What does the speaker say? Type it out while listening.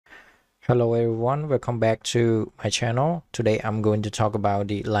Hello everyone, welcome back to my channel. Today I'm going to talk about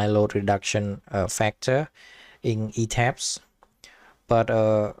the line load reduction factor in ETABS. But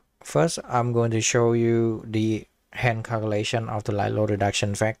first I'm going to show you the hand calculation of the line load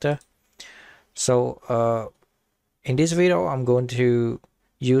reduction factor. So in this video I'm going to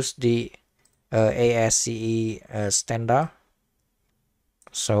use the ASCE standard.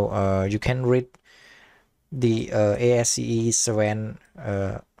 So you can read the ASCE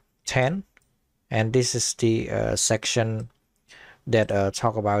 710. And this is the section that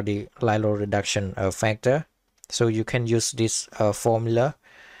talk about the line load reduction factor. So you can use this formula.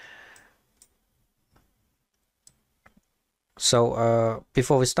 So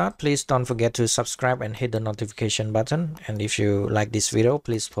before we start, please don't forget to subscribe and hit the notification button. And if you like this video,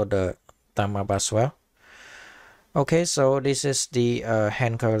 please put the thumb up as well. Okay, so this is the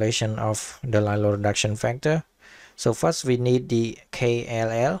hand calculation of the line load reduction factor. So first we need the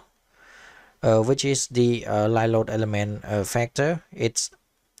KLL. Which is the line load element factor. It's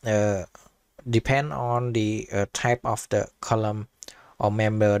depend on the type of the column or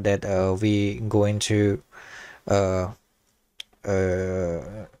member that we going to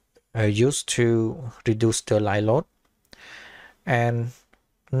use to reduce the line load. And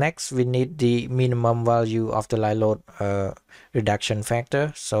next we need the minimum value of the line load reduction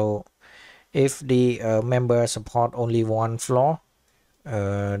factor. So if the member support only one floor,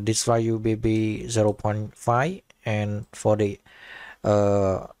 this value will be 0.5, and for the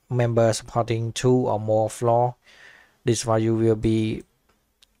member supporting 2 or more floor, this value will be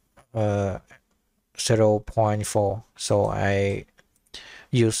 0.4. So I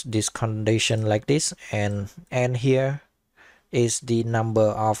use this condition like this, and here is the number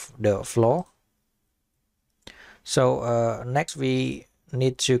of the floor. So next we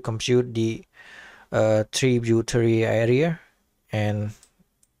need to compute the tributary area, and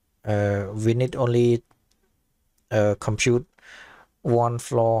we need only compute one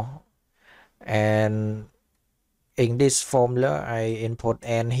floor. And in this formula I input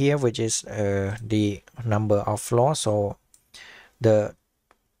n here, which is the number of floor. So the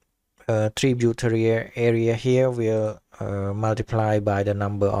tributary area here will multiply by the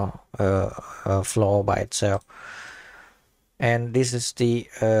number of floor by itself, and this is the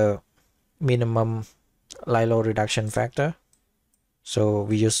minimum line load reduction factor. So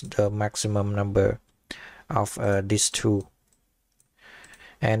we use the maximum number of these two,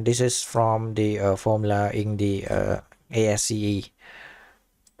 and this is from the formula in the ASCE.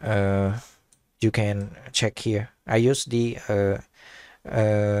 You can check here. I use the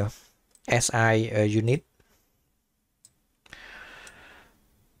SI unit.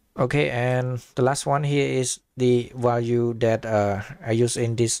 Okay, and the last one here is the value that I use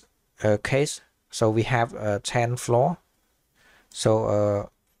in this case. So we have 10 floor. So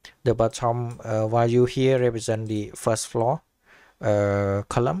the bottom value here represent the first floor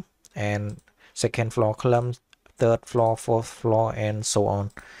column, and second floor column, third floor, fourth floor, and so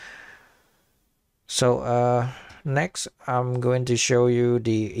on. So next I'm going to show you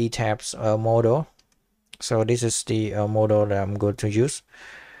the ETABS model. So this is the model that I'm going to use.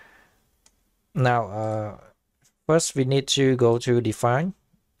 Now first we need to go to define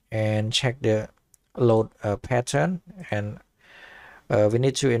and check the load pattern, and we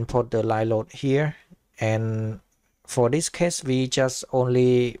need to import the line load here. And for this case we just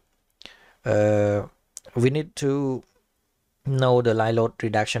only we need to know the line load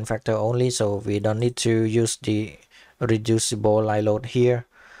reduction factor only, so we don't need to use the reducible line load here.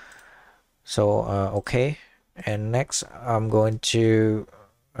 So okay, and next I'm going to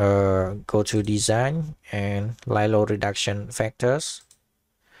go to design and line load reduction factors,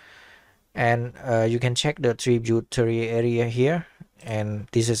 and you can check the tributary area here, and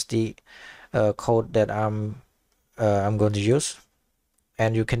this is the code that I'm going to use.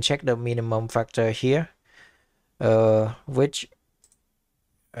 And you can check the minimum factor here, which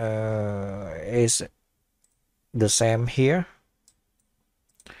is the same here.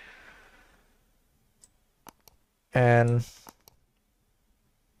 And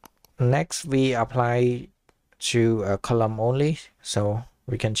next we apply to a column only, so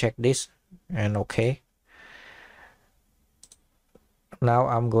we can check this, and okay. Now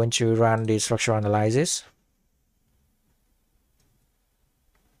I'm going to run the structural analysis.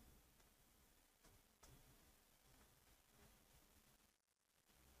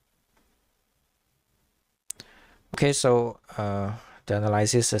 Okay, so the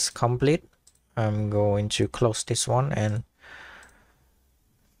analysis is complete. I'm going to close this one, and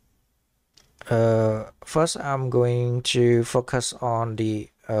first I'm going to focus on the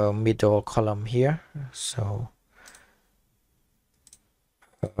middle column here. So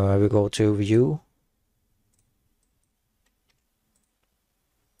we go to view,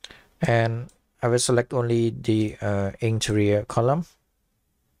 and I will select only the interior column.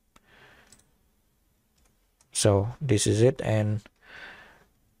 So this is it, and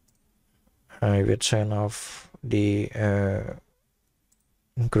I will turn off the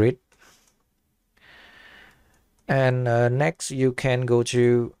grid. And next you can go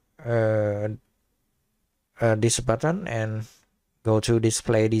to this button and go to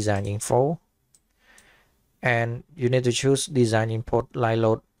display design info, and you need to choose design input light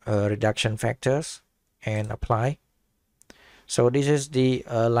load reduction factors and apply. So this is the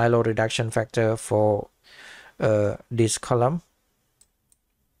light load reduction factor for this column.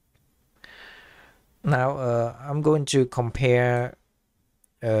 Now I'm going to compare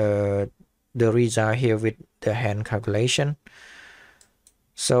the result here with the hand calculation.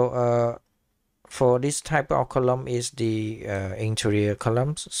 So for this type of column is the interior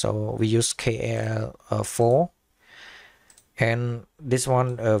columns, so we use KL4, and this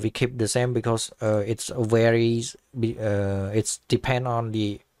one we keep the same because it's varies, it's depend on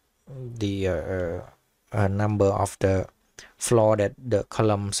the number of the floor that the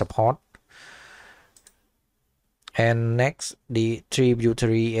column support. And next, the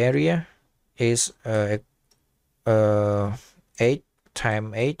tributary area is 8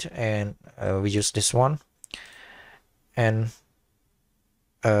 times 8, and we use this one, and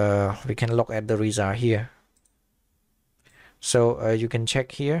we can look at the result here. So you can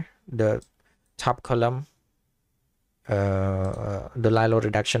check here the top column, the light load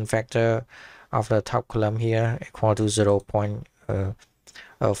reduction factor of the top column here equal to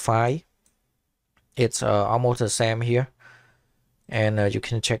 0.5. It's almost the same here, and you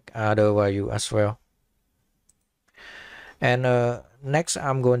can check other value as well. And next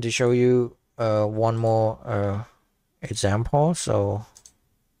I'm going to show you one more example. So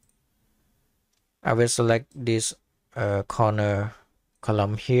I will select this corner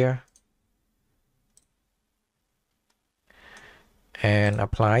column here and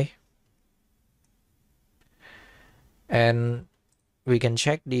apply, and we can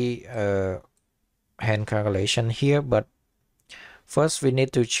check the hand calculation here, but first we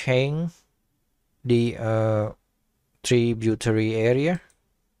need to change the tributary area.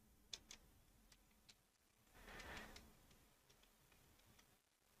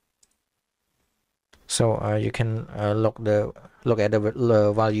 So you can look at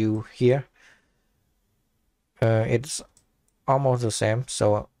the value here. It's almost the same,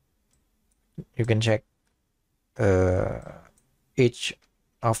 so you can check each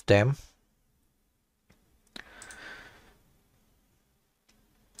of them.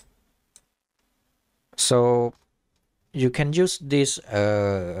 So you can use this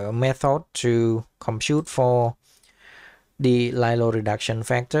method to compute for the light load reduction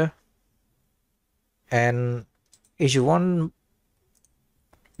factor. And if you want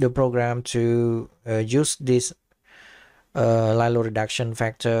the program to use this light load reduction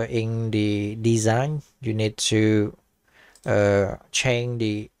factor in the design, you need to change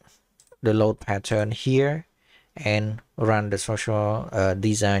the load pattern here and run the social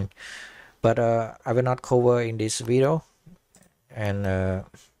design. But I will not cover in this video, and I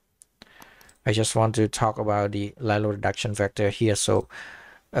just want to talk about the light load reduction factor here. So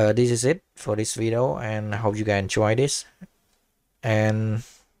this is it for this video, and I hope you guys enjoy this, and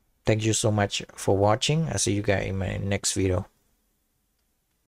thank you so much for watching. I'll see you guys in my next video.